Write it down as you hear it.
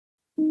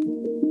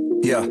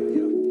Yeah.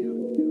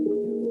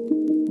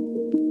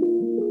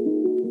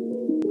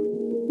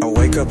 I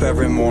wake up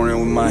every morning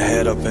with my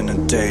head up in a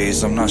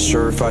daze. I'm not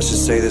sure if I should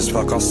say this,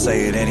 fuck, I'll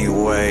say it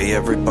anyway.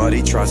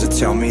 Everybody tries to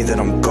tell me that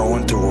I'm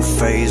going through a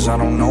phase. I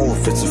don't know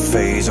if it's a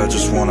phase, I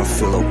just wanna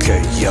feel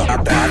okay, yeah. I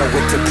battle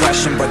with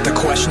depression, but the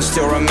question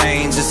still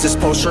remains. Is this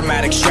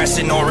post-traumatic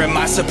stressing, or am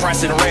I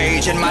suppressing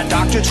rage? And my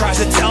doctor tries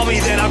to tell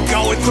me that I'm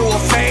going through a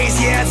phase.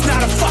 Yeah, it's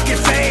not a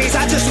fucking phase,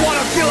 I just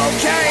wanna feel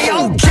okay.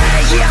 Okay,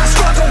 yeah, I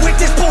struggle with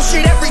this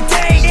bullshit every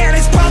day, and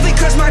it's probably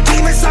cause my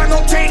demons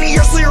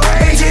simultaneously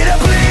rage. It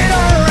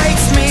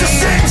obliterates me,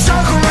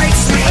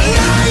 disintegrates me,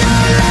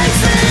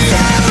 annihilates me.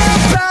 I'm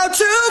about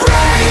to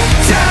break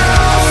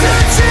down,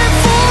 searching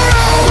for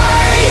a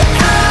way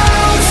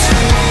out.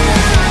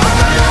 I'm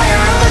a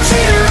liar, I'm a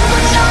cheater, I'm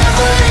a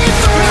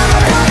non-believer. I'm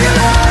a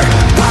popular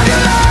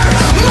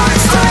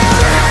monster.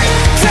 Break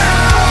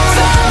down,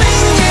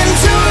 falling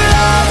into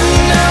love,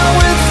 now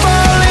we're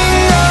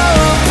falling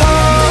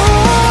apart.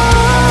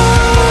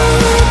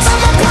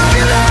 I'm a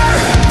popular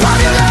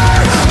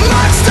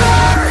monster.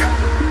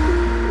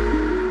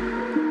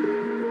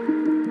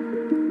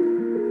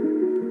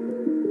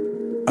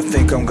 I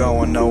think I'm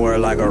going nowhere,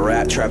 like a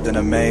rat trapped in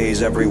a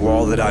maze. Every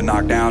wall that I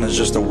knock down is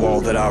just a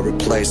wall that I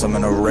replace. I'm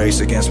in a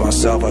race against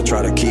myself, I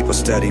try to keep a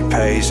steady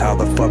pace. How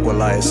the fuck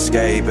will I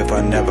escape if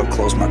I never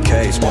close my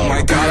case? Oh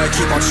my god, I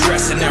keep on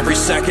stressing. Every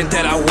second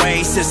that I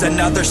waste is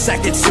another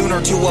second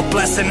sooner to a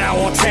blessing I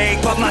won't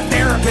take. But my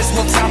therapist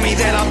will tell me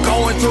that I'm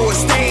going through a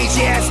stage.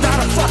 Yeah, it's not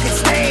a fucking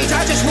stage,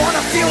 I just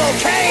wanna feel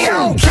okay.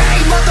 Okay,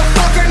 motherfucker,